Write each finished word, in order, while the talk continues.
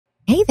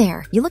Hey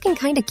there, you looking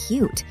kinda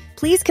cute.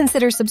 Please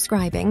consider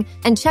subscribing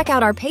and check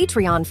out our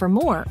Patreon for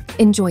more.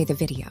 Enjoy the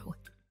video.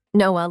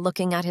 Noah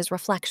looking at his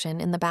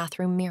reflection in the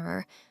bathroom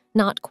mirror,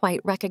 not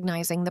quite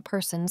recognizing the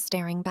person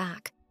staring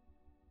back.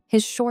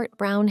 His short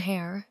brown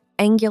hair,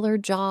 angular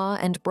jaw,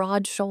 and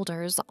broad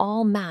shoulders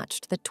all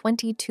matched the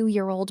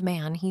 22-year-old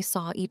man he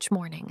saw each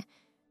morning.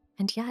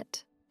 And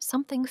yet,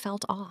 something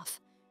felt off.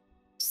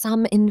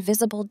 Some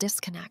invisible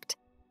disconnect,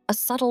 a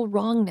subtle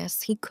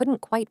wrongness he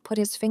couldn't quite put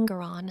his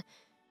finger on,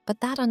 but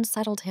that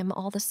unsettled him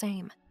all the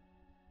same.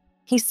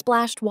 He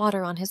splashed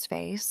water on his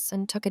face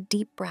and took a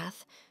deep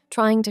breath,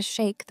 trying to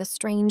shake the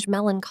strange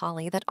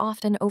melancholy that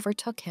often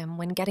overtook him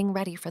when getting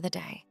ready for the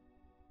day.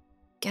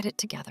 "Get it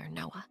together,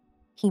 Noah,"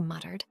 he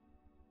muttered.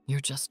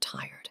 "You're just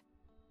tired."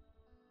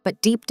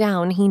 But deep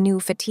down, he knew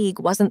fatigue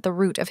wasn't the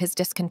root of his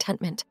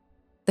discontentment.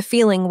 The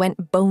feeling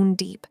went bone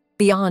deep,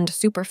 beyond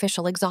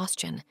superficial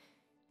exhaustion.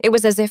 It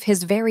was as if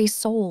his very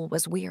soul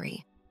was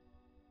weary.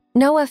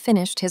 Noah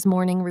finished his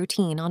morning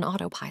routine on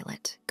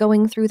autopilot,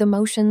 going through the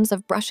motions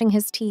of brushing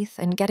his teeth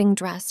and getting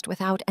dressed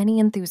without any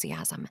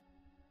enthusiasm.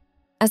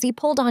 As he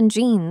pulled on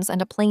jeans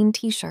and a plain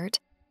t-shirt,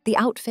 the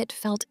outfit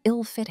felt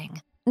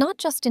ill-fitting, not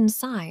just in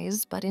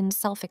size, but in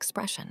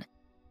self-expression.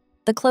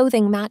 The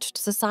clothing matched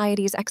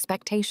society's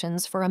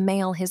expectations for a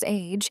male his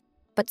age,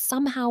 but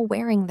somehow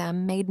wearing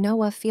them made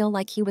Noah feel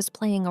like he was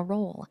playing a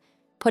role,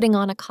 putting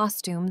on a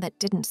costume that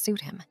didn't suit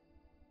him.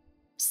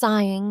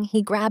 Sighing,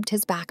 he grabbed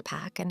his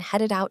backpack and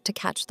headed out to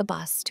catch the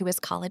bus to his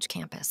college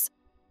campus.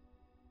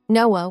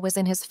 Noah was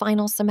in his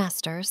final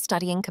semester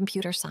studying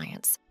computer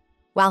science.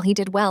 While he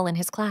did well in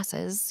his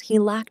classes, he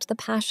lacked the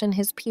passion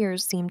his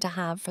peers seemed to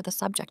have for the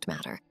subject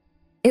matter.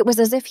 It was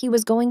as if he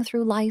was going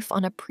through life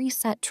on a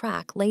preset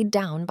track laid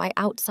down by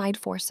outside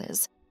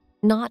forces,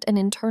 not an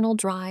internal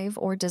drive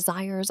or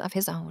desires of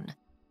his own.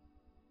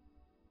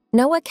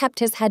 Noah kept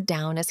his head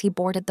down as he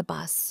boarded the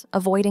bus,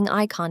 avoiding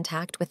eye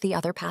contact with the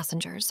other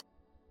passengers.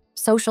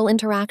 Social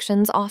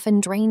interactions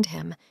often drained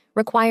him,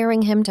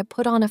 requiring him to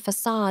put on a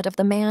facade of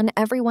the man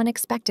everyone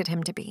expected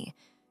him to be: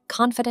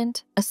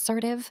 confident,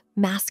 assertive,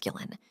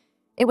 masculine.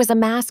 It was a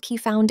mask he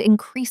found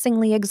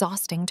increasingly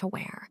exhausting to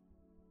wear.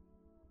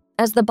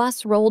 As the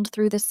bus rolled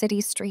through the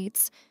city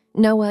streets,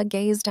 Noah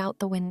gazed out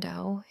the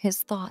window,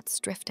 his thoughts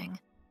drifting.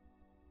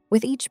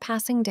 With each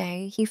passing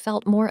day, he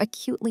felt more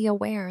acutely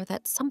aware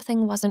that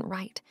something wasn't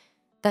right,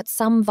 that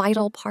some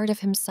vital part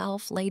of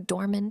himself lay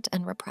dormant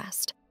and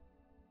repressed.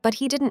 But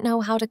he didn't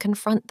know how to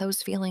confront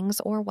those feelings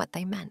or what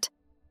they meant.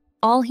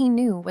 All he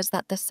knew was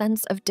that the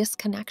sense of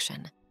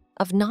disconnection,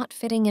 of not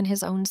fitting in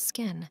his own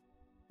skin,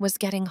 was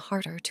getting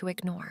harder to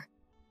ignore.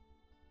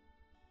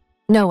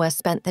 Noah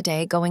spent the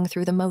day going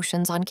through the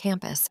motions on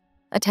campus,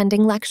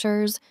 attending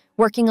lectures,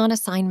 working on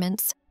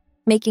assignments,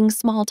 making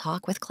small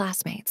talk with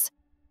classmates.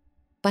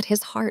 But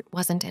his heart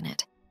wasn't in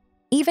it.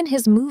 Even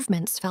his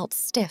movements felt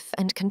stiff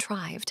and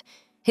contrived,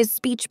 his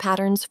speech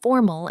patterns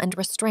formal and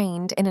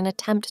restrained in an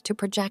attempt to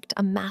project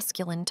a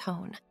masculine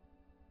tone.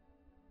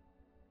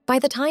 By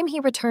the time he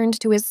returned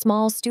to his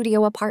small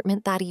studio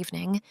apartment that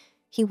evening,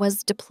 he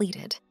was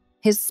depleted,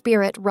 his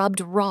spirit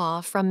rubbed raw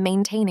from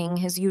maintaining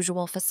his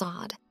usual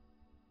facade.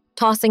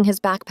 Tossing his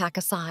backpack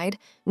aside,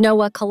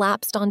 Noah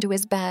collapsed onto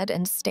his bed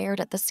and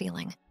stared at the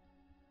ceiling.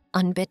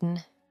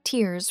 Unbidden,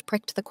 tears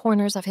pricked the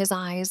corners of his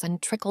eyes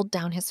and trickled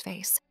down his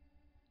face.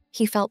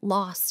 He felt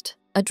lost,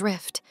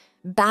 adrift,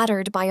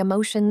 battered by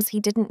emotions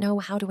he didn't know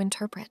how to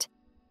interpret.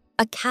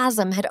 A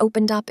chasm had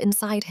opened up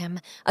inside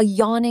him, a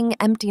yawning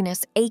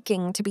emptiness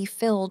aching to be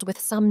filled with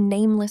some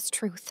nameless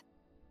truth.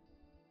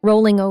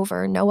 Rolling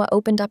over, Noah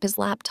opened up his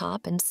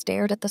laptop and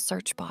stared at the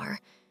search bar.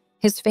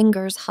 His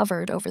fingers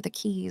hovered over the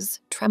keys,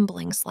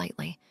 trembling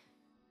slightly.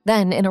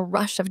 Then, in a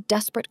rush of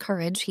desperate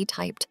courage, he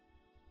typed,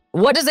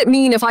 "What does it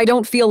mean if I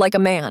don't feel like a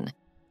man?"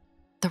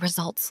 The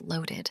results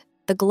loaded,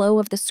 the glow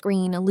of the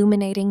screen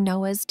illuminating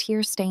Noah's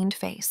tear-stained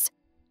face.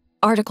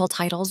 Article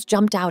titles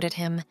jumped out at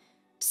him: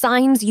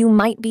 "Signs You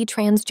Might Be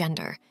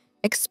Transgender,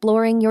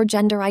 Exploring Your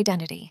Gender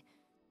Identity,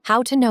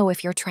 How to Know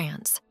If You're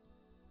Trans."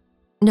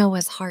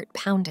 Noah's heart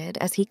pounded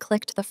as he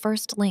clicked the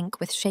first link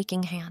with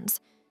shaking hands.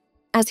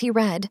 As he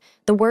read,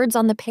 the words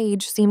on the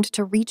page seemed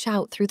to reach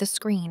out through the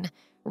screen,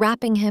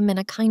 wrapping him in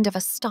a kind of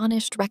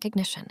astonished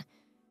recognition.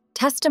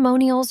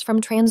 Testimonials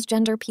from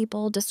transgender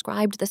people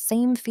described the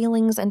same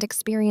feelings and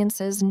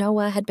experiences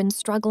Noah had been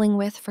struggling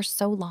with for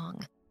so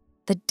long.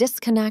 The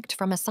disconnect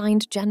from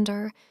assigned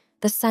gender,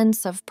 the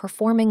sense of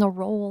performing a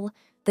role,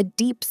 the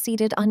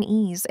deep-seated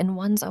unease in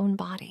one's own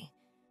body.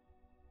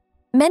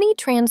 Many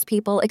trans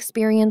people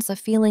experience a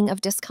feeling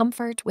of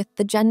discomfort with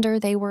the gender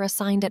they were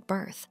assigned at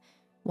birth,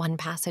 one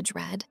passage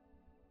read.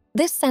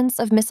 This sense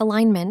of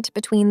misalignment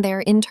between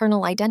their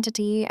internal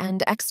identity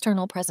and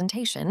external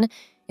presentation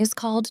is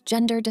called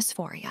gender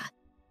dysphoria.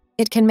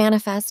 It can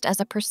manifest as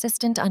a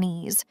persistent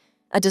unease,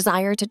 a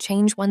desire to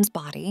change one's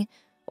body,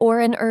 or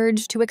an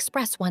urge to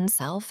express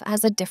oneself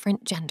as a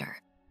different gender.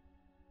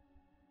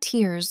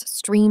 Tears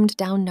streamed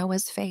down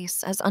Noah's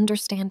face as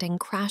understanding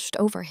crashed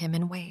over him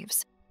in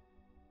waves.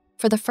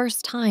 For the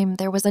first time,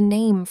 there was a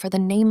name for the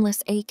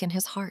nameless ache in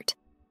his heart,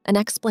 an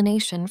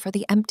explanation for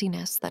the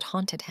emptiness that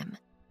haunted him.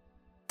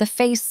 The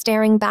face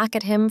staring back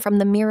at him from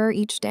the mirror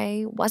each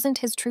day wasn't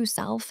his true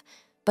self,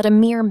 but a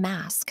mere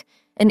mask,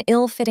 an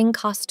ill-fitting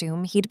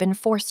costume he'd been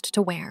forced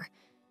to wear.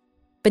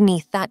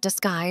 Beneath that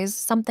disguise,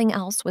 something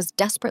else was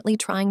desperately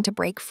trying to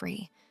break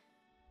free.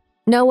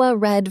 Noah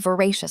read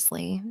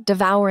voraciously,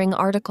 devouring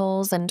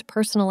articles and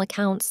personal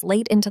accounts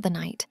late into the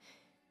night.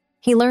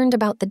 He learned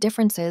about the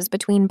differences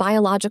between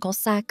biological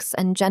sex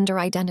and gender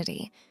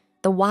identity,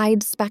 the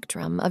wide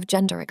spectrum of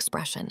gender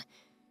expression.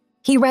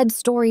 He read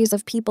stories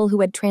of people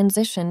who had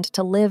transitioned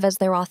to live as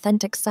their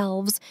authentic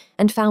selves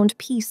and found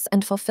peace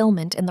and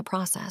fulfillment in the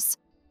process.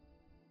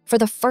 For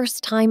the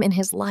first time in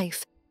his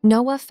life,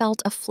 Noah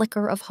felt a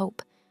flicker of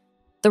hope.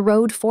 The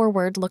road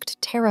forward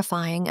looked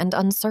terrifying and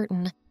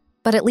uncertain,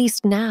 but at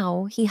least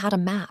now he had a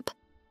map.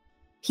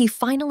 He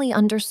finally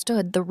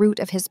understood the root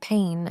of his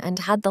pain and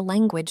had the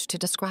language to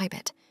describe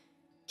it.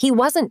 He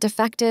wasn't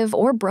defective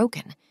or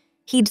broken.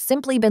 He'd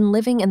simply been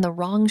living in the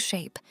wrong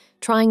shape,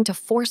 trying to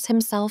force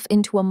himself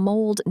into a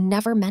mold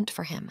never meant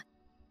for him.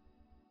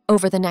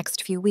 Over the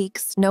next few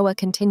weeks, Noah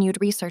continued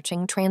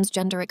researching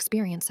transgender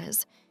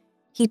experiences.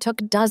 He took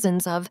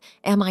dozens of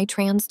 "Am I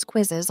trans?"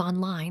 quizzes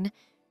online,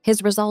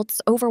 his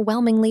results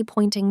overwhelmingly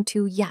pointing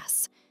to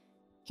yes.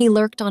 He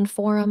lurked on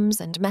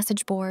forums and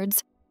message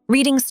boards,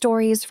 reading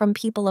stories from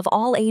people of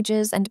all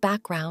ages and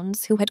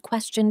backgrounds who had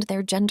questioned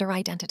their gender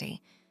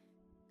identity.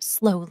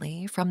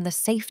 Slowly, from the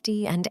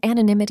safety and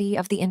anonymity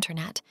of the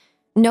internet,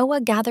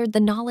 Noah gathered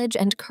the knowledge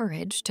and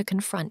courage to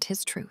confront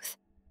his truth.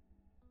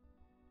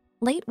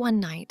 Late one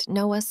night,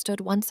 Noah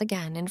stood once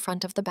again in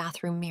front of the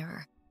bathroom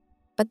mirror.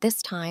 But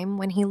this time,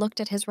 when he looked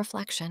at his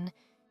reflection,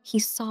 he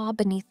saw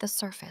beneath the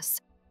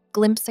surface,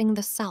 glimpsing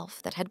the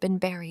self that had been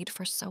buried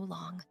for so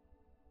long.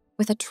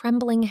 With a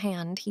trembling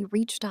hand, he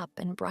reached up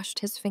and brushed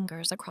his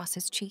fingers across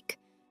his cheek.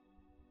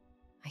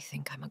 "I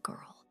think I'm a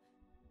girl,"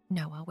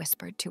 Noah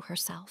whispered to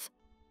herself.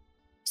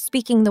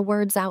 Speaking the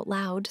words out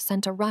loud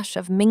sent a rush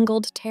of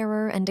mingled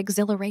terror and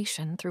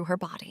exhilaration through her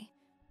body.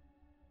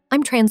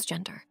 "I'm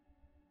transgender.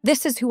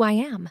 This is who I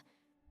am."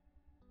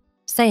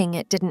 Saying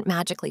it didn't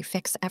magically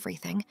fix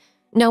everything.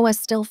 Noah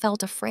still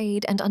felt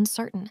afraid and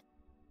uncertain.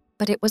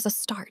 But it was a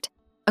start,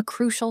 a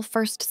crucial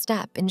first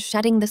step in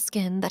shedding the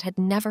skin that had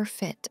never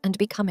fit and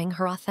becoming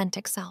her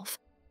authentic self.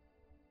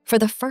 For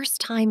the first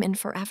time in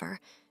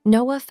forever,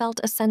 Noah felt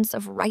a sense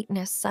of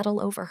rightness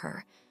settle over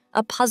her,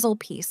 a puzzle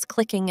piece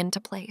clicking into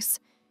place.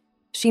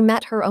 She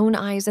met her own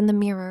eyes in the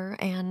mirror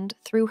and,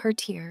 through her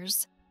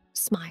tears,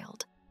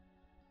 smiled.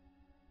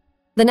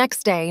 The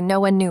next day,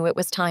 Noah knew it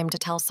was time to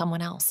tell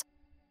someone else.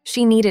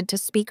 She needed to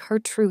speak her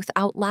truth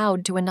out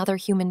loud to another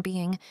human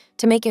being,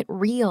 to make it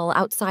real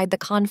outside the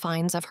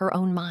confines of her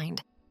own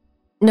mind.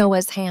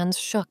 Noah's hands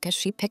shook as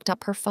she picked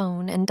up her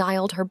phone and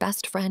dialed her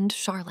best friend,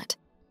 Charlotte.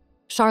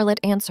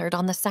 Charlotte answered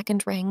on the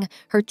second ring,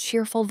 her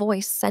cheerful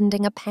voice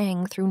sending a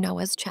pang through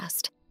Noah's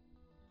chest.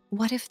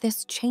 What if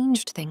this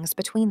changed things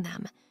between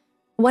them?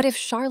 What if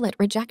Charlotte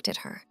rejected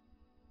her?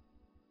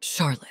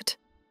 "Charlotte,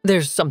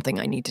 there's something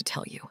I need to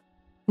tell you,"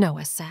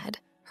 Noah said,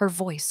 her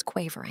voice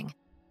quavering.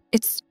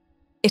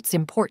 It's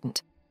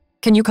important.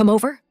 Can you come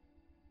over?"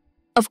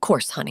 "Of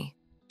course, honey,"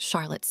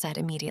 Charlotte said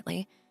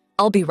immediately.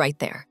 "I'll be right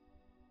there."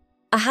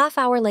 A half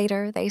hour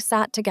later, they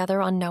sat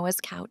together on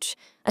Noah's couch,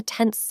 a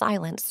tense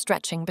silence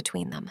stretching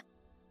between them.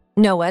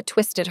 Noah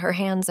twisted her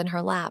hands in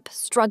her lap,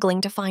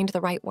 struggling to find the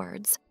right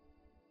words.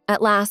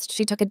 At last,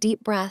 she took a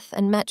deep breath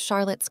and met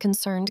Charlotte's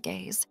concerned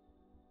gaze.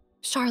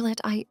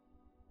 "Charlotte,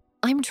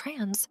 I'm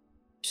trans,"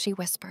 she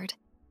whispered.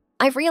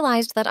 "I've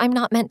realized that I'm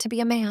not meant to be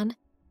a man.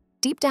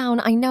 Deep down,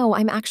 I know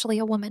I'm actually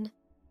a woman."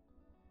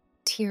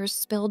 Tears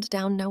spilled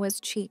down Noah's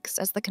cheeks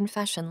as the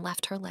confession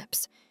left her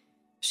lips.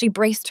 She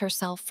braced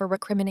herself for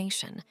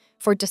recrimination,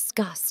 for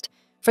disgust,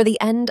 for the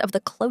end of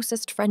the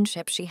closest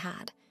friendship she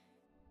had.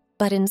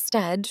 But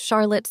instead,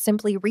 Charlotte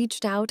simply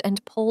reached out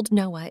and pulled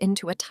Noah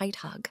into a tight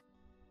hug.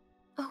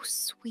 "Oh,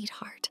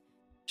 sweetheart,"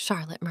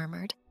 Charlotte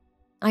murmured.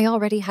 "I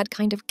already had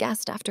kind of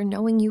guessed after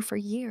knowing you for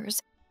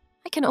years.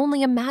 I can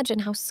only imagine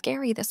how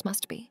scary this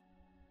must be."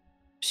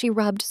 She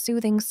rubbed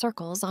soothing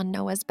circles on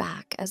Noah's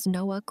back as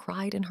Noah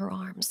cried in her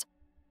arms.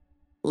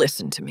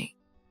 "Listen to me.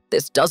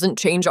 This doesn't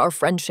change our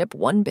friendship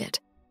one bit.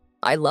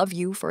 I love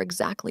you for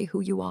exactly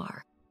who you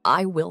are.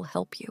 I will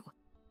help you."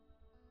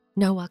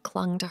 Noah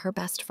clung to her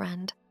best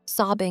friend,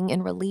 sobbing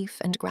in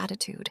relief and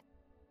gratitude.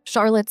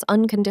 Charlotte's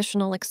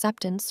unconditional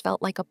acceptance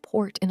felt like a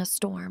port in a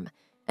storm,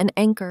 an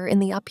anchor in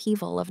the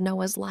upheaval of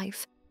Noah's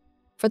life.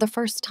 For the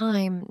first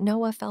time,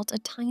 Noah felt a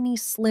tiny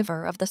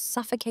sliver of the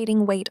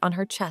suffocating weight on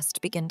her chest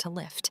begin to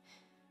lift.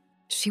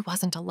 She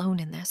wasn't alone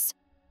in this.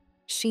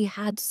 She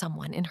had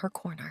someone in her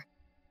corner.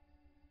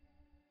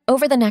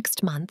 Over the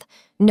next month,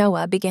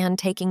 Noah began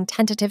taking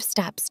tentative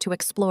steps to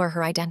explore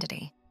her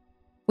identity.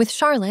 With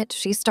Charlotte,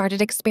 she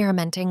started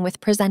experimenting with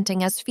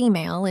presenting as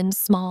female in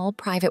small,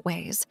 private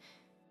ways.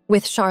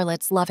 With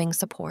Charlotte's loving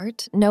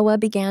support, Noah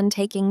began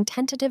taking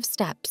tentative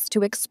steps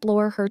to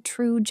explore her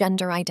true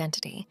gender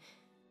identity.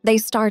 They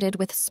started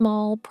with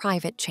small,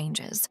 private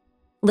changes.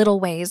 little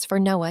ways for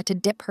Noah to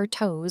dip her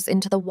toes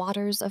into the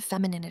waters of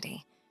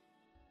femininity.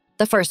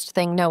 The first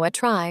thing Noah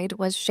tried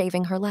was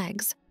shaving her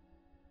legs.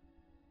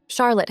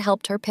 Charlotte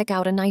helped her pick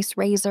out a nice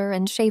razor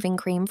and shaving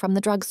cream from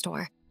the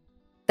drugstore.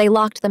 They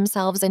locked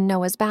themselves in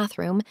Noah's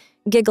bathroom,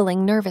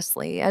 giggling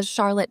nervously as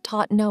Charlotte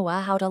taught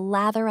Noah how to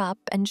lather up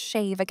and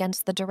shave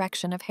against the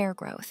direction of hair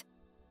growth.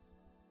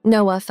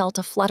 Noah felt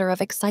a flutter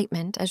of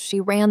excitement as she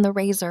ran the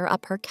razor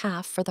up her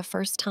calf for the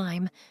first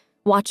time,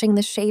 watching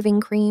the shaving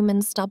cream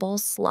and stubble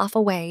slough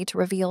away to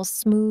reveal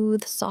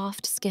smooth,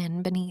 soft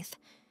skin beneath.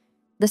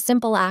 The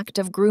simple act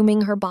of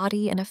grooming her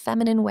body in a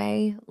feminine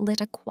way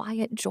lit a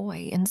quiet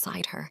joy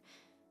inside her,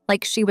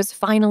 like she was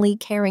finally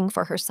caring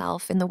for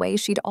herself in the way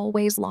she'd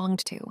always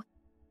longed to.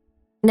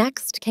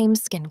 Next came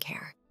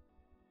skincare.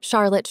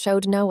 Charlotte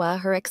showed Noah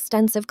her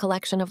extensive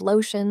collection of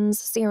lotions,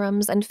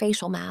 serums, and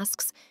facial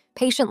masks,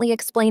 patiently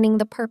explaining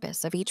the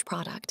purpose of each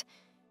product.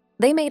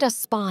 They made a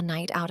spa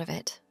night out of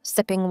it,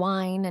 sipping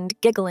wine and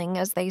giggling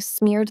as they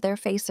smeared their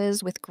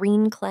faces with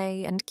green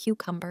clay and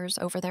cucumbers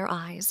over their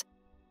eyes.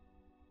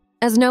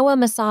 As Noah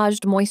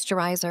massaged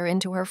moisturizer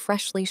into her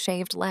freshly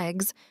shaved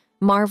legs,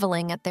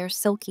 marveling at their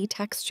silky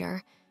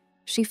texture,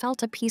 she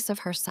felt a piece of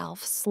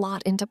herself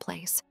slot into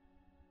place.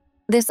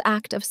 This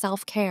act of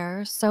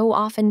self-care, so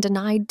often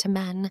denied to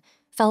men,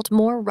 felt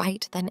more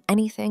right than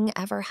anything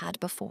ever had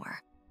before.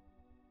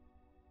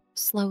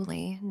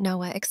 Slowly,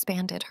 Noah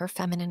expanded her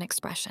feminine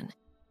expression.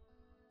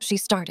 She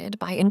started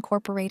by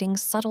incorporating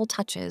subtle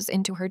touches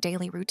into her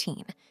daily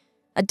routine,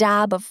 a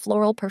dab of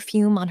floral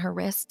perfume on her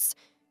wrists,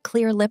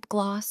 clear lip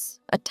gloss,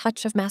 a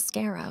touch of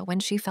mascara when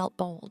she felt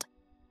bold.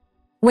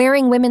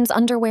 Wearing women's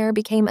underwear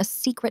became a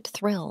secret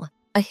thrill,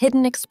 a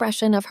hidden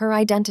expression of her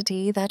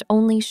identity that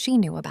only she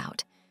knew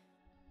about.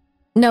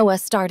 Noah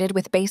started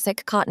with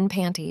basic cotton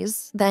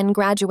panties, then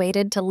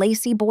graduated to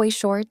lacy boy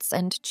shorts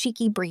and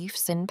cheeky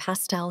briefs in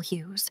pastel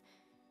hues.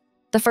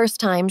 The first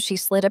time she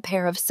slid a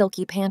pair of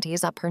silky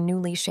panties up her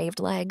newly shaved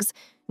legs,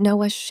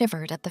 Noah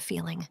shivered at the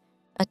feeling,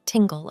 a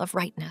tingle of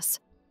rightness.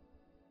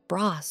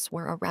 Bras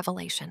were a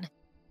revelation.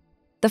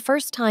 The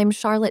first time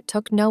Charlotte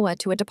took Noah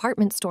to a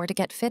department store to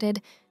get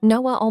fitted,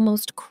 Noah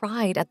almost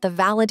cried at the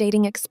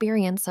validating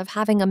experience of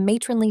having a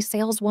matronly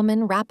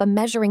saleswoman wrap a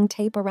measuring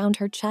tape around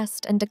her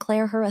chest and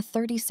declare her a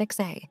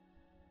 36A.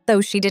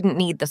 Though she didn't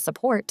need the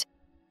support,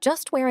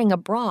 just wearing a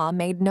bra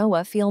made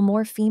Noah feel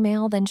more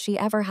female than she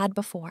ever had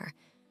before.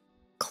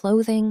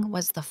 Clothing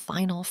was the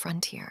final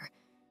frontier.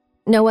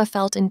 Noah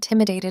felt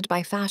intimidated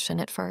by fashion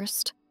at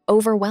first,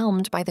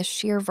 overwhelmed by the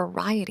sheer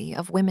variety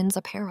of women's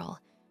apparel.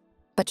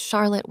 But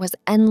Charlotte was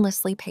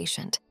endlessly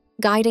patient,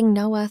 guiding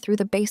Noah through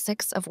the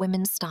basics of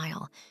women's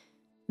style.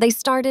 They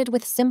started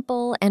with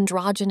simple,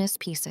 androgynous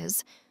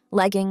pieces,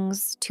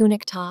 leggings,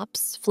 tunic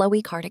tops,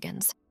 flowy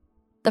cardigans.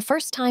 The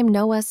first time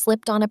Noah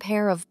slipped on a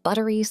pair of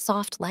buttery,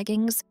 soft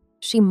leggings,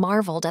 she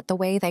marveled at the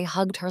way they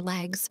hugged her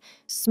legs,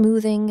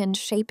 smoothing and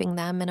shaping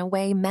them in a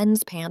way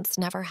men's pants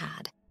never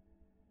had.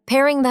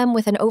 Pairing them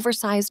with an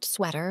oversized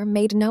sweater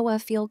made Noah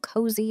feel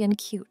cozy and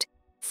cute,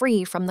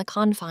 free from the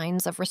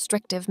confines of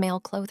restrictive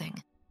male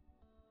clothing.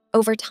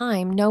 Over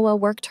time, Noah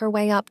worked her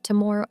way up to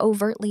more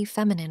overtly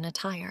feminine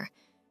attire.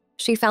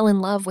 She fell in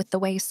love with the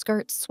way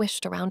skirts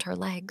swished around her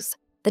legs,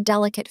 the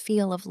delicate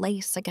feel of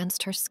lace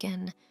against her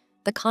skin,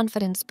 the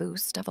confidence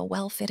boost of a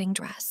well-fitting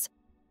dress.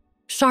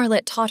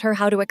 Charlotte taught her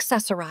how to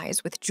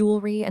accessorize with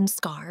jewelry and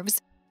scarves,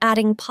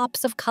 adding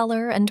pops of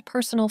color and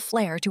personal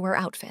flair to her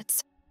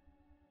outfits.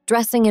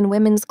 Dressing in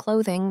women's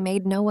clothing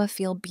made Noah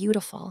feel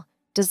beautiful,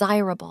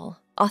 desirable,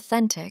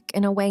 authentic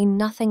in a way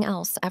nothing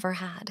else ever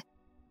had.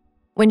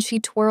 When she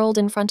twirled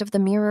in front of the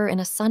mirror in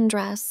a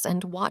sundress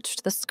and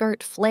watched the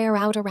skirt flare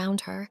out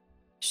around her,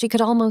 she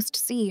could almost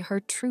see her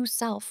true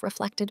self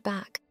reflected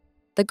back,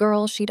 the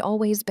girl she'd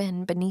always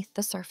been beneath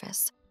the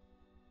surface.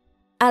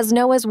 As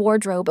Noah's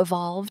wardrobe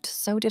evolved,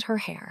 so did her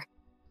hair.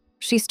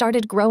 She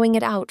started growing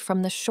it out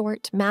from the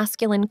short,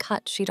 masculine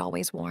cut she'd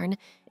always worn,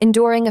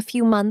 enduring a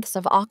few months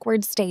of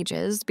awkward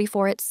stages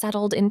before it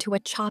settled into a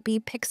choppy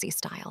pixie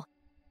style.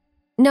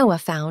 Noah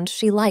found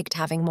she liked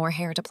having more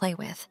hair to play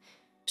with.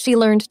 She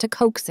learned to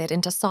coax it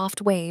into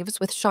soft waves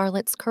with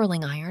Charlotte's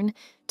curling iron,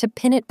 to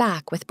pin it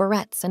back with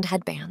barrettes and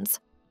headbands.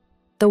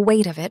 The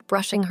weight of it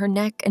brushing her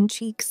neck and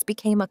cheeks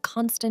became a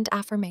constant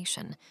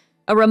affirmation,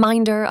 a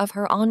reminder of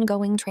her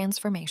ongoing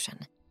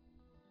transformation.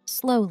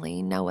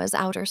 Slowly, Noah's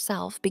outer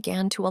self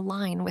began to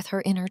align with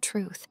her inner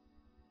truth.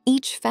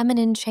 Each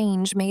feminine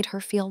change made her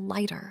feel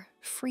lighter,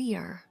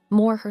 freer,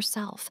 more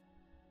herself.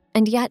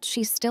 And yet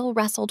she still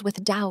wrestled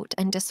with doubt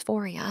and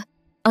dysphoria,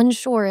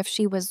 unsure if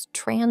she was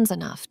trans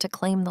enough to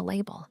claim the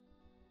label.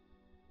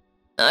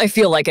 I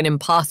feel like an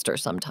imposter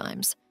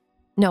sometimes,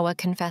 Noah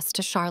confessed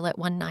to Charlotte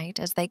one night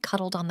as they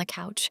cuddled on the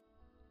couch.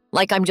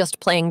 Like I'm just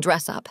playing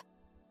dress up.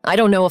 I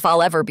don't know if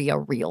I'll ever be a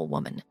real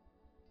woman.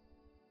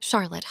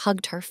 Charlotte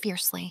hugged her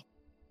fiercely.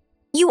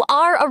 You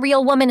are a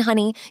real woman,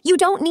 honey. You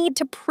don't need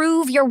to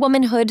prove your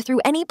womanhood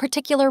through any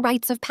particular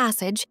rites of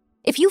passage.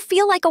 If you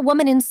feel like a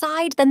woman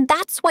inside, then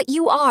that's what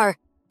you are.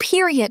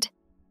 Period.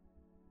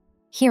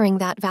 Hearing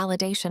that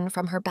validation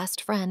from her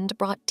best friend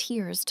brought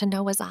tears to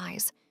Noah's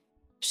eyes.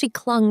 She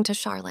clung to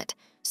Charlotte,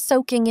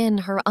 soaking in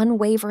her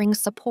unwavering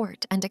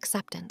support and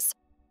acceptance.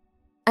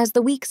 As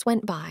the weeks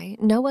went by,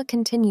 Noah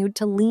continued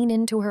to lean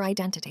into her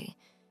identity.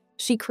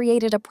 She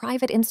created a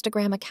private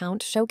Instagram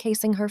account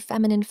showcasing her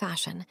feminine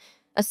fashion,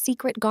 a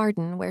secret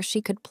garden where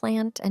she could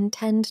plant and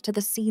tend to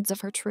the seeds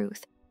of her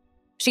truth.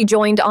 She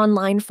joined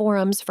online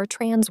forums for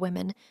trans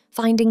women,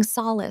 finding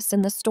solace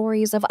in the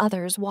stories of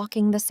others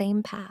walking the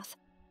same path.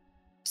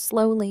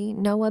 Slowly,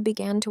 Noah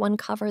began to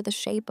uncover the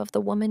shape of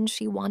the woman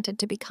she wanted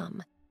to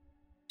become.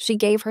 She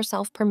gave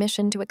herself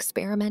permission to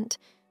experiment,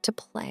 to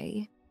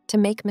play, to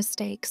make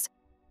mistakes.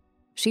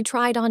 She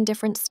tried on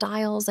different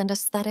styles and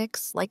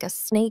aesthetics, like a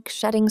snake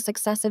shedding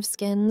successive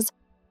skins,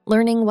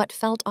 learning what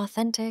felt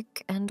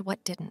authentic and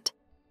what didn't.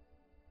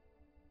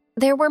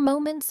 There were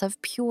moments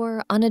of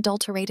pure,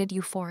 unadulterated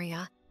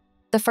euphoria.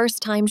 The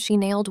first time she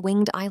nailed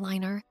winged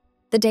eyeliner,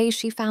 the day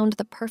she found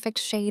the perfect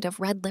shade of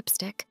red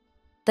lipstick,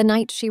 the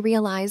night she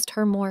realized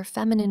her more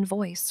feminine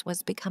voice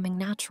was becoming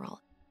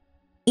natural.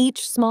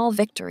 Each small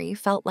victory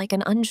felt like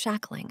an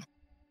unshackling,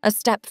 a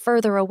step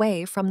further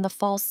away from the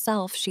false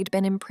self she'd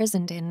been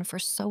imprisoned in for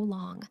so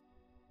long.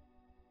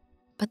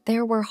 But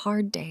there were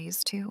hard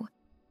days, too.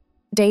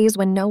 Days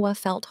when Noah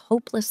felt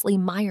hopelessly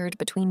mired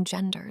between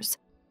genders,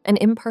 an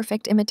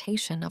imperfect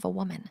imitation of a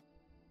woman.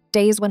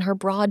 Days when her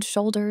broad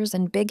shoulders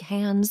and big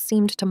hands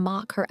seemed to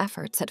mock her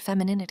efforts at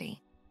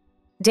femininity.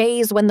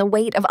 Days when the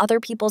weight of other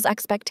people's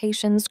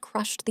expectations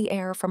crushed the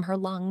air from her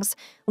lungs,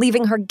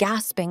 leaving her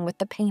gasping with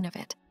the pain of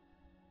it.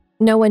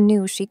 Noah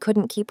knew she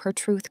couldn't keep her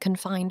truth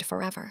confined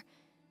forever.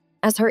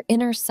 As her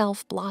inner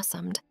self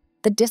blossomed,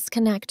 the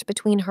disconnect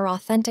between her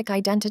authentic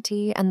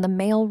identity and the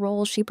male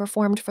role she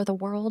performed for the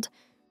world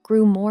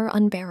grew more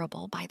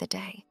unbearable by the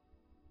day.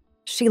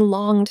 She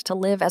longed to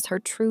live as her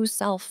true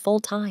self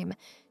full-time,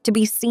 to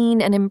be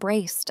seen and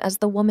embraced as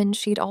the woman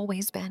she'd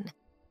always been.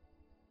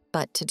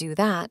 But to do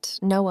that,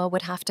 Noah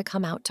would have to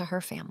come out to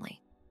her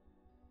family.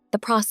 The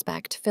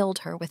prospect filled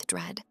her with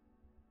dread.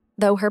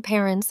 Though her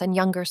parents and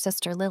younger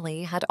sister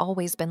Lily had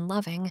always been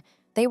loving,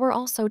 they were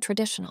also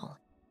traditional,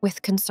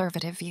 with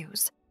conservative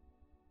views.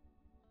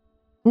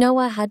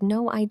 Noah had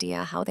no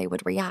idea how they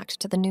would react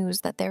to the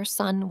news that their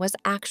son was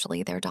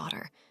actually their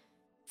daughter.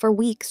 For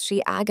weeks,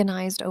 she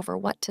agonized over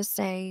what to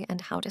say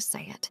and how to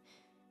say it.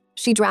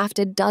 She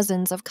drafted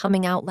dozens of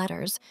coming-out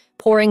letters,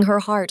 pouring her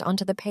heart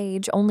onto the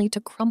page only to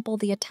crumple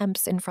the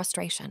attempts in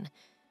frustration.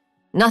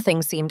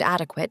 Nothing seemed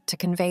adequate to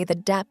convey the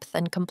depth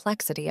and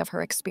complexity of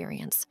her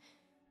experience.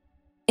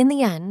 In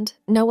the end,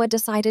 Noah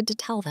decided to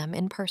tell them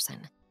in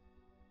person.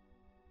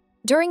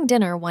 During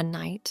dinner one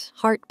night,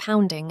 heart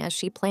pounding as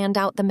she planned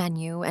out the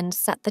menu and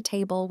set the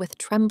table with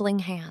trembling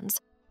hands,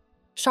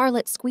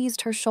 Charlotte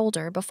squeezed her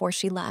shoulder before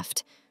she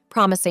left,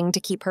 promising to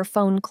keep her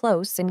phone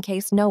close in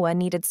case Noah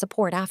needed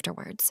support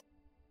afterwards.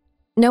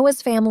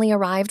 Noah's family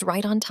arrived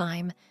right on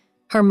time.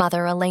 Her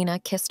mother, Elena,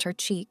 kissed her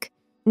cheek.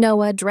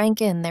 Noah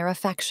drank in their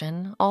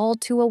affection, all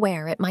too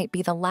aware it might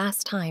be the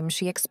last time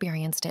she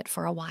experienced it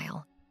for a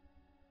while.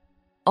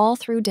 All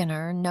through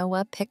dinner,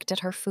 Noah picked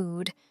at her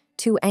food,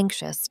 too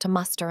anxious to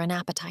muster an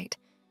appetite.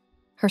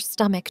 Her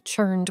stomach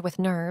churned with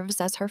nerves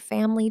as her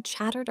family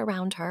chattered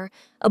around her,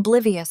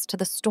 oblivious to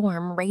the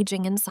storm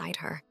raging inside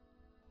her.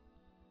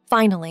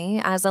 Finally,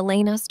 as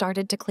Elena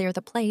started to clear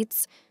the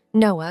plates,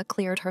 Noah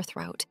cleared her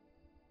throat.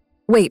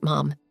 "Wait,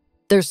 Mom.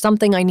 There's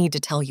something I need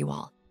to tell you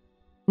all."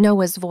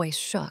 Noah's voice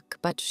shook,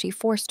 but she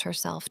forced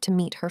herself to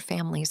meet her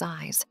family's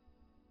eyes.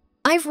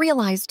 "I've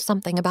realized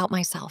something about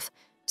myself,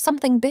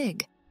 something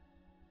big."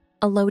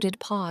 A loaded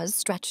pause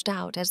stretched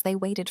out as they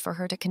waited for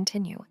her to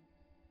continue.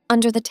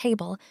 Under the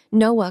table,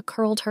 Noah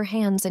curled her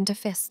hands into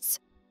fists,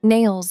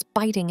 nails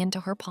biting into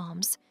her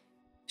palms.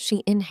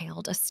 She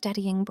inhaled a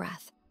steadying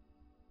breath.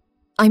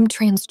 "I'm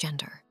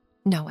transgender,"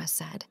 Noah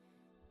said.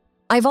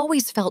 "I've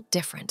always felt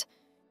different,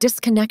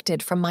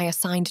 disconnected from my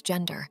assigned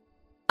gender.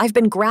 I've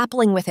been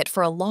grappling with it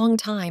for a long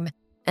time,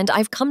 and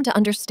I've come to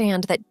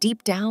understand that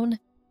deep down,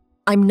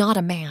 I'm not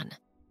a man.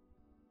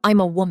 I'm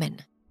a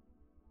woman."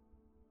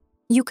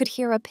 You could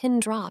hear a pin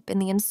drop in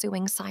the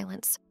ensuing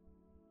silence.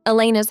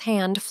 Elena's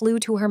hand flew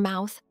to her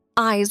mouth,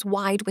 eyes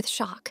wide with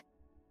shock.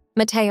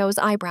 Matteo's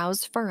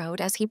eyebrows furrowed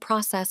as he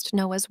processed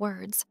Noah's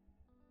words.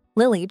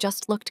 Lily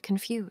just looked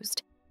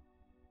confused.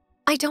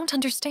 "I don't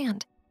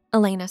understand,"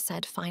 Elena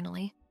said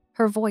finally,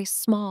 her voice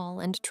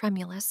small and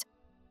tremulous.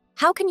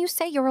 "How can you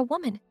say you're a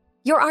woman?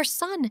 You're our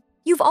son.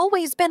 You've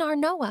always been our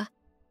Noah."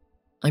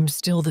 "I'm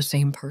still the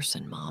same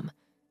person, Mom,"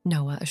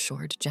 Noah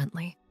assured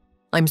gently.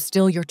 "I'm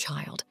still your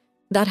child.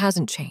 That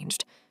hasn't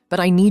changed, but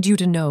I need you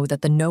to know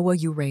that the Noah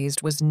you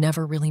raised was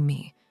never really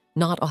me,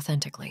 not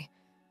authentically.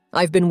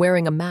 I've been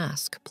wearing a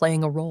mask,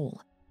 playing a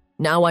role.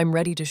 Now I'm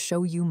ready to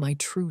show you my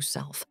true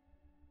self."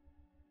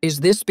 "Is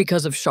this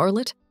because of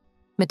Charlotte?"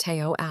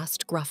 Matteo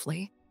asked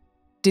gruffly.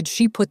 "Did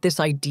she put this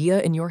idea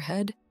in your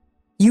head?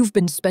 You've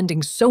been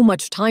spending so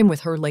much time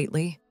with her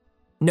lately."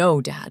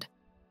 "No, Dad,"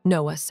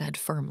 Noah said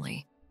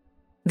firmly.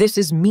 "This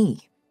is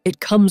me.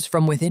 It comes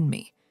from within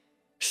me.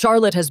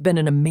 Charlotte has been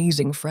an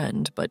amazing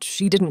friend, but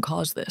she didn't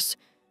cause this.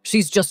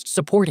 She's just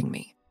supporting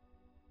me."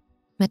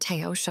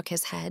 Mateo shook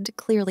his head,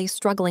 clearly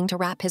struggling to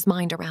wrap his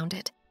mind around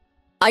it.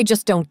 "I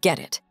just don't get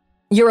it.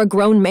 You're a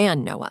grown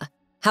man, Noah.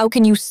 How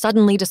can you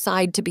suddenly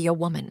decide to be a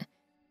woman?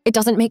 It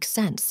doesn't make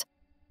sense."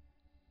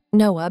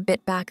 Noah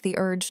bit back the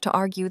urge to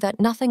argue that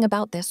nothing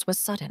about this was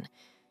sudden,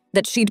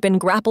 that she'd been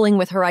grappling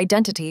with her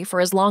identity for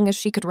as long as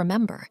she could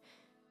remember.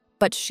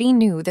 But she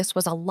knew this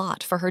was a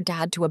lot for her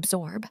dad to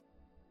absorb.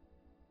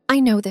 "I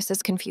know this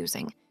is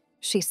confusing,"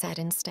 she said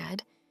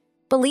instead.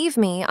 "Believe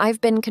me, I've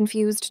been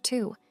confused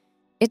too.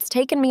 It's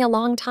taken me a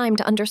long time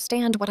to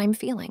understand what I'm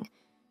feeling.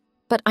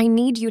 But I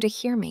need you to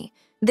hear me.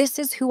 This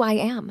is who I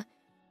am.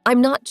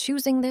 I'm not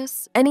choosing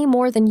this any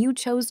more than you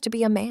chose to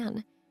be a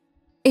man.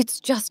 It's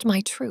just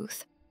my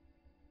truth."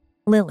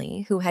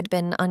 Lily, who had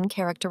been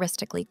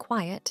uncharacteristically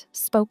quiet,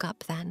 spoke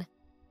up then.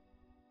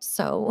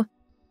 "So,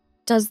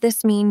 does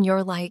this mean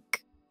you're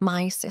like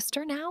my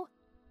sister now,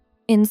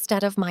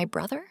 instead of my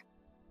brother?"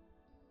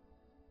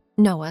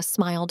 Noah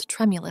smiled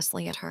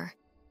tremulously at her.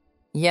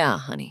 "Yeah,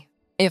 honey,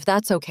 if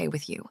that's okay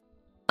with you.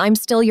 I'm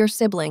still your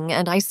sibling,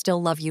 and I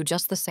still love you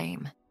just the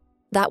same.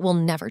 That will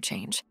never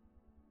change."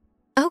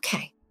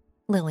 "Okay,"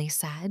 Lily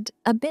said,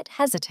 a bit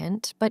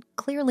hesitant, but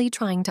clearly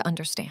trying to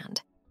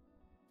understand.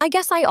 "I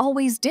guess I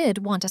always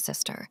did want a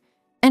sister,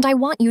 and I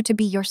want you to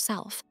be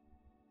yourself,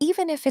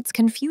 even if it's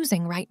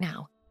confusing right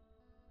now."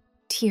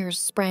 Tears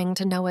sprang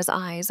to Noah's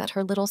eyes at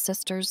her little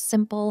sister's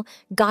simple,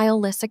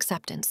 guileless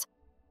acceptance.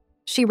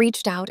 She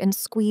reached out and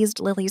squeezed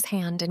Lily's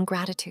hand in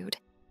gratitude.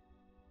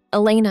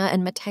 Elena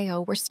and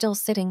Mateo were still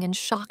sitting in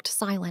shocked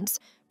silence,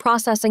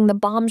 processing the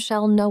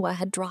bombshell Noah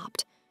had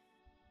dropped.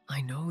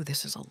 "I know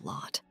this is a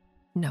lot,"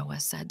 Noah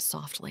said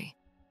softly.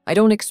 "I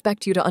don't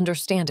expect you to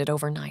understand it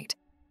overnight.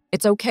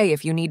 It's okay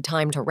if you need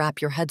time to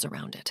wrap your heads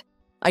around it.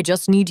 I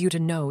just need you to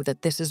know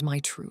that this is my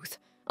truth.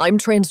 I'm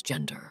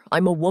transgender,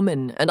 I'm a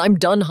woman, and I'm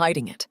done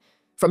hiding it.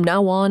 From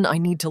now on, I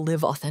need to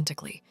live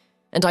authentically.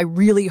 And I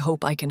really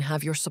hope I can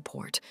have your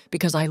support,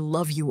 because I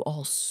love you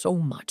all so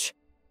much."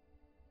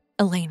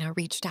 Elena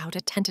reached out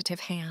a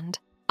tentative hand,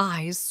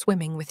 eyes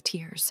swimming with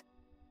tears.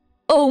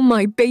 "Oh,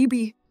 my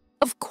baby!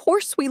 Of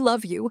course we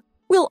love you.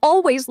 We'll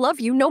always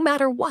love you no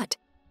matter what.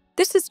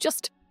 This is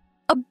just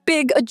a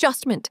big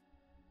adjustment.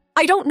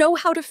 I don't know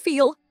how to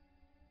feel."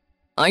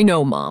 "I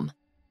know, Mom,"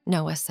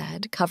 Noah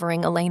said,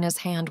 covering Elena's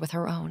hand with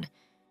her own.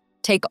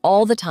 "Take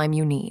all the time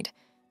you need,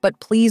 but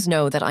please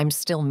know that I'm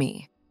still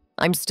me.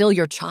 I'm still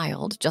your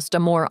child, just a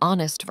more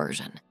honest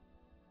version."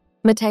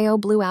 Mateo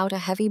blew out a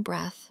heavy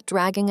breath,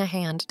 dragging a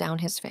hand down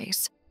his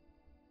face.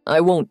 "I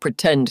won't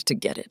pretend to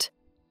get it,"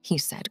 he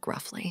said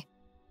gruffly.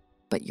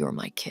 "But you're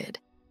my kid.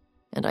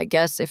 And I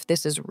guess if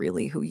this is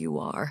really who you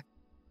are,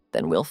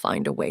 then we'll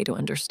find a way to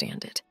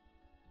understand it.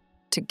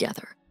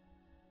 Together."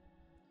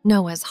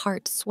 Noah's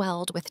heart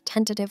swelled with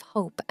tentative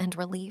hope and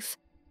relief.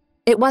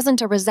 It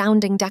wasn't a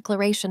resounding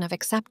declaration of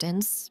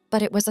acceptance,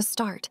 but it was a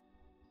start.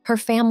 Her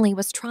family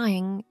was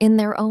trying, in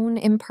their own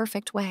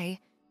imperfect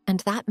way, and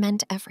that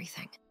meant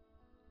everything.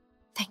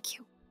 "Thank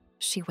you,"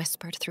 she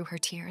whispered through her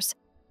tears.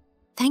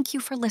 "Thank you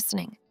for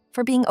listening,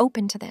 for being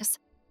open to this.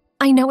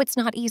 I know it's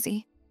not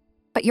easy,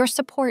 but your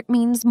support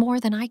means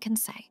more than I can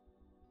say."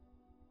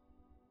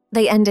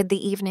 They ended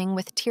the evening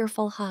with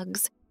tearful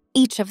hugs,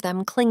 each of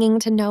them clinging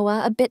to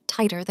Noah a bit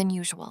tighter than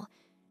usual.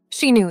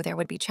 She knew there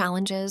would be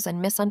challenges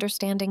and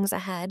misunderstandings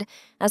ahead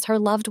as her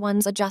loved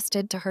ones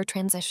adjusted to her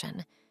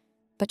transition.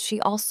 But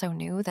she also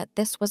knew that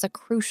this was a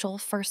crucial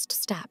first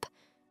step,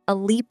 a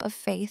leap of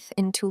faith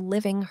into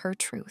living her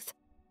truth.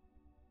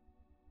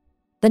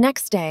 The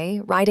next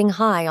day, riding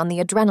high on the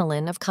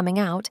adrenaline of coming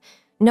out,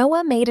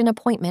 Noah made an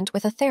appointment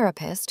with a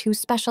therapist who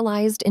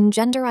specialized in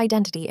gender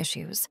identity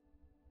issues.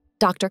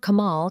 Dr.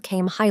 Kamal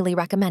came highly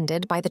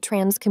recommended by the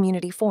trans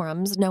community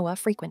forums Noah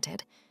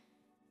frequented.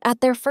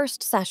 At their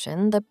first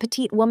session, the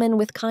petite woman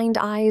with kind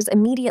eyes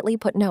immediately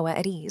put Noah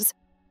at ease.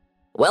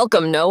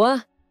 "Welcome,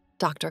 Noah,"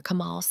 Dr.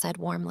 Kamal said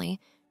warmly,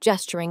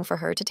 gesturing for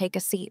her to take a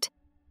seat.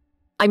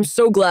 "I'm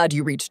so glad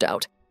you reached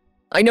out.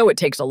 I know it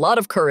takes a lot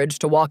of courage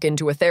to walk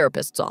into a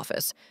therapist's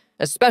office,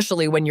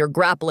 especially when you're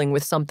grappling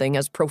with something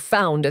as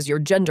profound as your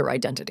gender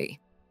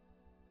identity."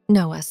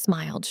 Noah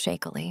smiled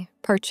shakily,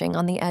 perching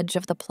on the edge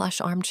of the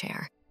plush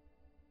armchair.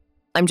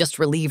 "I'm just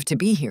relieved to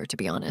be here, to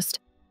be honest.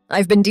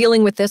 I've been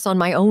dealing with this on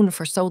my own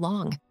for so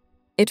long.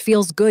 It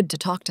feels good to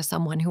talk to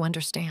someone who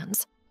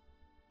understands."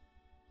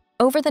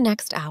 Over the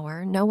next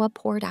hour, Noah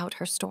poured out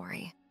her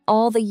story,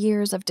 all the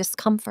years of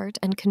discomfort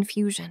and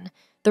confusion,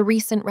 the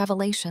recent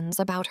revelations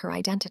about her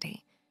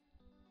identity.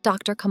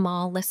 Dr.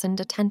 Kamal listened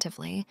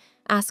attentively,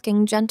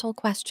 asking gentle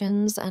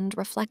questions and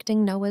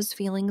reflecting Noah's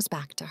feelings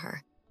back to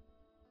her.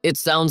 "It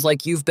sounds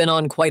like you've been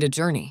on quite a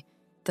journey,"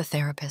 the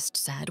therapist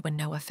said when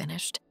Noah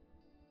finished.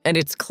 "And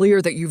it's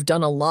clear that you've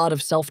done a lot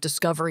of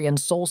self-discovery and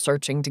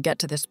soul-searching to get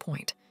to this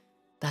point.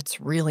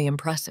 That's really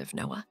impressive,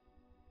 Noah."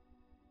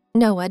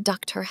 Noah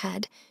ducked her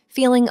head,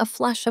 feeling a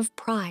flush of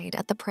pride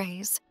at the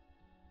praise.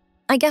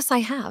 "I guess I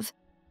have.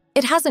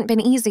 It hasn't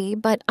been easy,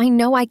 but I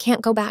know I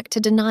can't go back to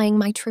denying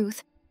my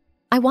truth.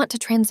 I want to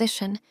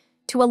transition,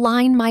 to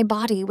align my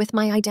body with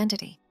my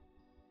identity.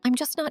 I'm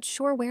just not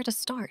sure where to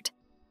start.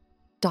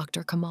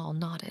 Dr. Kamal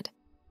nodded.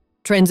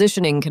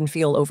 Transitioning can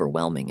feel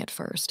overwhelming at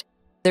first.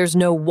 There's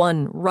no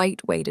one right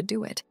way to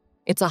do it.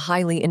 It's a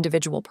highly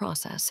individual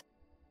process.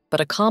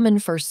 But a common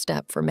first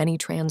step for many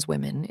trans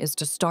women is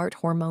to start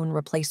hormone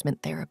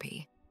replacement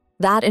therapy.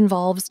 That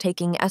involves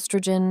taking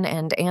estrogen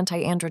and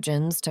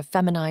anti-androgens to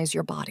feminize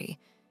your body,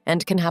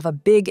 and can have a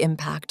big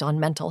impact on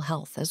mental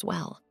health as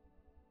well.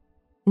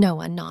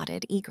 Noah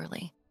nodded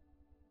eagerly.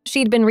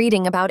 She'd been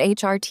reading about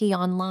HRT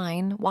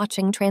online,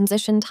 watching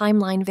transition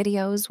timeline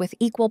videos with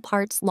equal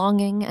parts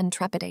longing and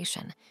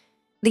trepidation.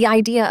 The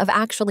idea of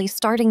actually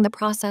starting the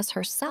process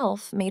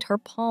herself made her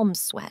palms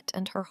sweat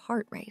and her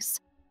heart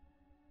race.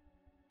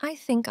 I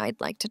think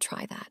I'd like to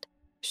try that,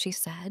 she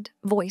said,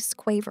 voice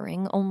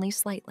quavering only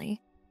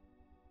slightly.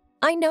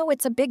 I know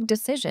it's a big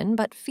decision,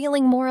 but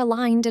feeling more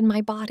aligned in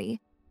my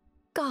body.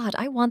 God,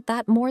 I want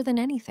that more than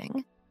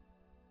anything.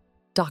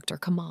 Dr.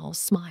 Kamal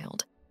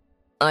smiled.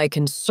 I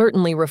can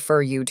certainly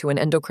refer you to an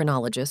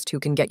endocrinologist who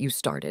can get you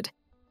started.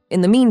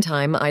 In the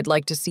meantime, I'd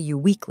like to see you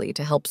weekly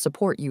to help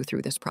support you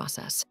through this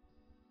process.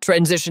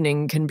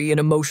 Transitioning can be an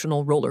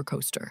emotional roller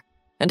coaster,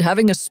 and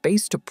having a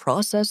space to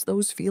process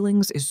those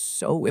feelings is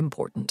so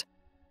important.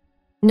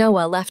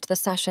 Noah left the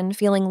session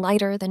feeling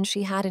lighter than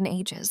she had in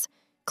ages,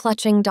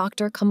 clutching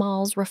Dr.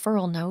 Kamal's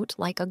referral note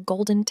like a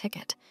golden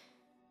ticket.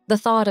 The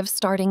thought of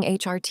starting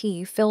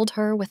HRT filled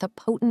her with a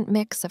potent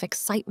mix of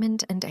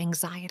excitement and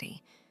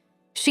anxiety.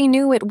 She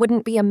knew it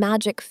wouldn't be a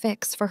magic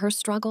fix for her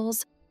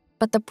struggles,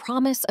 but the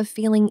promise of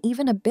feeling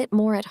even a bit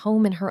more at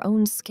home in her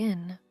own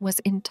skin was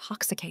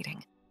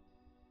intoxicating.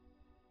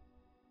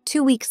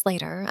 2 weeks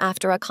later,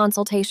 after a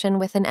consultation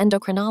with an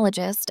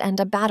endocrinologist and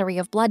a battery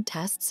of blood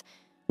tests,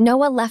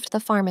 Noah left the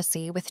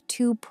pharmacy with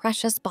 2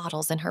 precious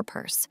bottles in her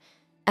purse: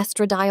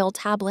 estradiol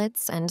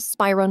tablets and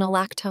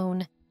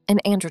spironolactone, an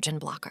androgen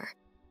blocker.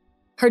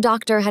 Her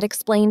doctor had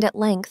explained at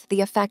length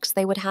the effects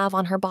they would have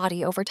on her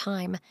body over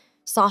time,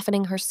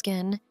 softening her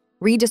skin,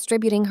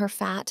 redistributing her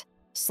fat,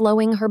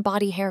 slowing her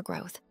body hair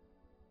growth.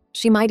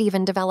 She might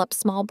even develop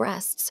small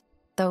breasts,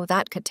 though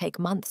that could take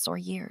months or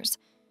years.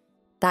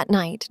 That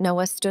night,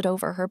 Noah stood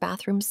over her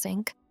bathroom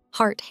sink,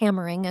 heart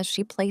hammering as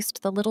she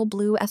placed the little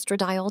blue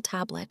estradiol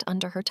tablet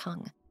under her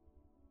tongue.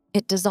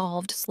 It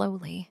dissolved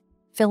slowly,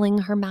 filling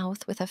her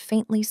mouth with a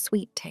faintly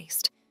sweet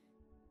taste.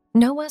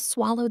 Noah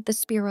swallowed the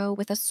Spiro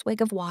with a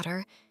swig of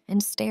water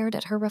and stared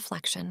at her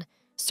reflection,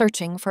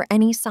 searching for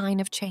any sign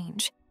of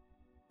change.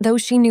 Though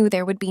she knew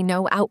there would be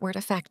no outward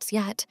effects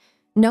yet,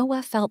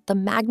 Noah felt the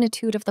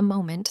magnitude of the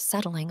moment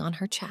settling on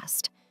her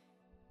chest.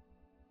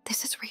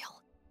 "This is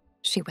real,"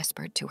 she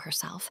whispered to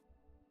herself.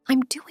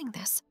 "I'm doing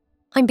this.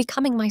 I'm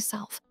becoming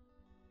myself."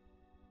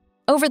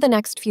 Over the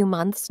next few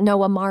months,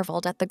 Noah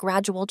marveled at the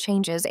gradual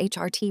changes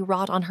HRT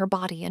wrought on her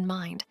body and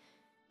mind.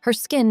 Her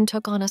skin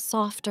took on a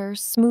softer,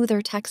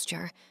 smoother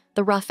texture,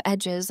 the rough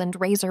edges and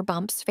razor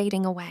bumps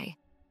fading away.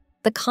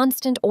 The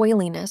constant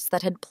oiliness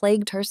that had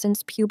plagued her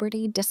since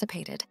puberty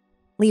dissipated,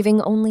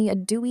 leaving only a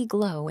dewy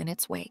glow in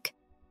its wake.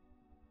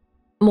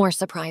 More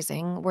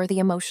surprising were the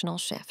emotional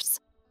shifts.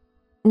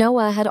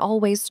 Noah had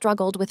always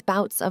struggled with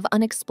bouts of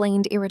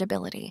unexplained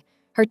irritability,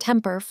 her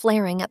temper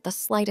flaring at the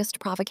slightest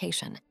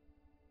provocation.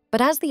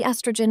 But as the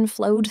estrogen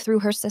flowed through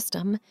her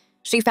system,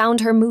 she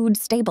found her mood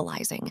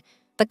stabilizing,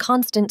 the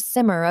constant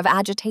simmer of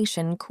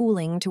agitation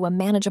cooling to a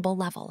manageable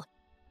level.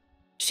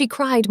 She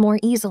cried more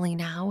easily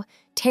now,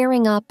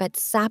 tearing up at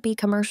sappy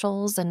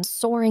commercials and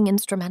soaring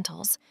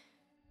instrumentals.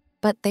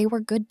 But they were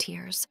good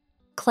tears,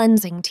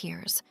 cleansing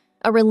tears,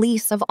 a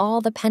release of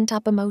all the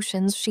pent-up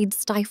emotions she'd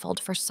stifled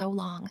for so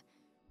long.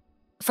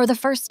 For the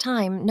first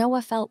time,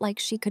 Noah felt like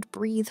she could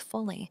breathe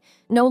fully,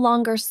 no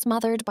longer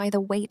smothered by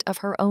the weight of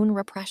her own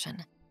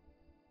repression.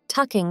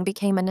 Tucking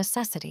became a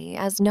necessity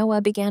as Noah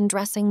began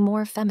dressing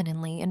more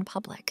femininely in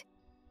public.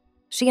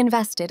 She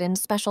invested in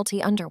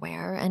specialty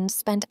underwear and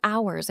spent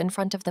hours in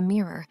front of the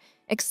mirror,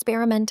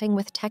 experimenting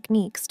with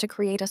techniques to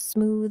create a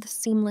smooth,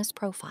 seamless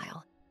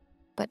profile.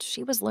 But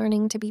she was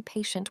learning to be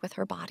patient with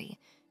her body,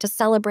 to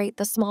celebrate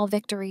the small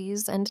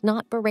victories and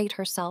not berate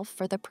herself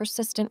for the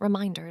persistent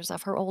reminders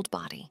of her old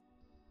body.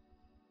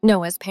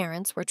 Noah's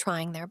parents were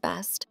trying their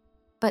best,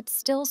 but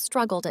still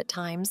struggled at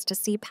times to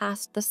see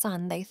past the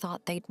son they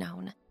thought they'd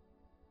known.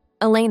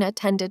 Elena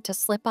tended to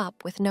slip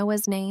up with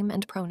Noah's name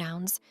and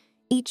pronouns,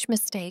 each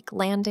mistake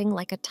landing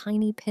like a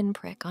tiny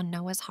pinprick on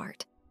Noah's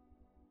heart.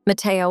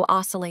 Mateo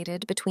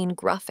oscillated between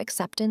gruff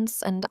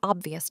acceptance and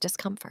obvious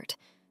discomfort,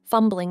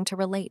 fumbling to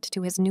relate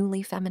to his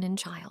newly feminine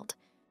child.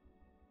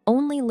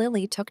 Only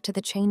Lily took to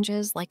the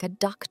changes like a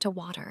duck to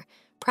water,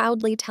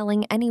 proudly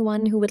telling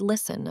anyone who would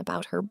listen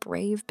about her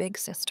brave big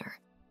sister.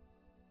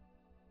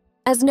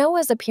 As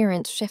Noah's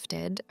appearance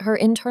shifted, her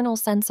internal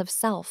sense of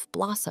self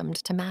blossomed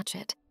to match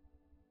it.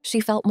 She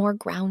felt more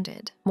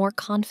grounded, more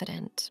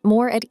confident,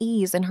 more at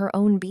ease in her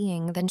own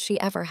being than she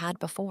ever had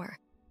before.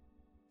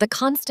 The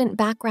constant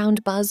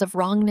background buzz of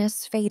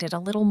wrongness faded a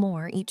little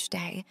more each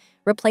day,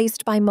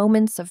 replaced by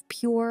moments of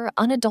pure,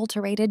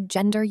 unadulterated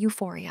gender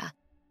euphoria.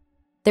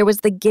 There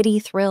was the giddy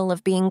thrill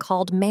of being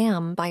called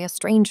ma'am by a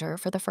stranger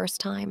for the first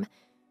time,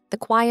 the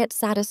quiet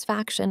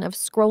satisfaction of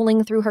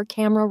scrolling through her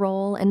camera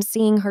roll and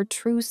seeing her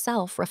true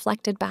self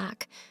reflected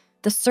back,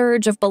 the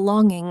surge of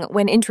belonging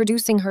when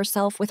introducing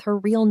herself with her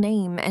real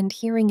name and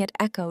hearing it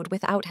echoed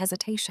without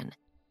hesitation.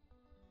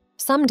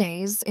 Some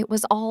days, it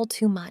was all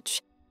too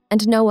much,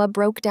 and Noah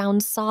broke down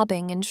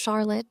sobbing in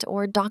Charlotte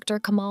or Dr.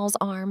 Kamal's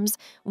arms,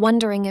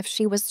 wondering if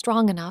she was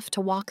strong enough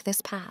to walk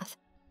this path.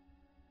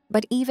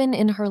 But even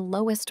in her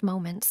lowest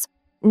moments,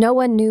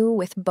 Noah knew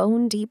with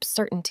bone-deep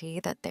certainty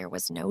that there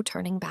was no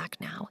turning back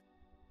now.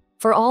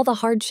 For all the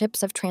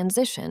hardships of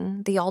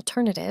transition, the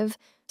alternative,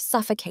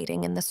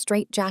 suffocating in the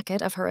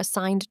straitjacket of her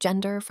assigned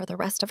gender for the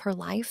rest of her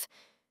life,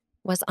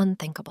 was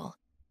unthinkable.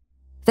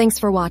 Thanks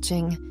for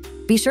watching.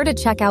 Be sure to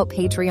check out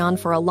Patreon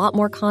for a lot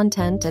more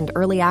content and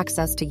early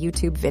access to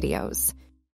YouTube videos.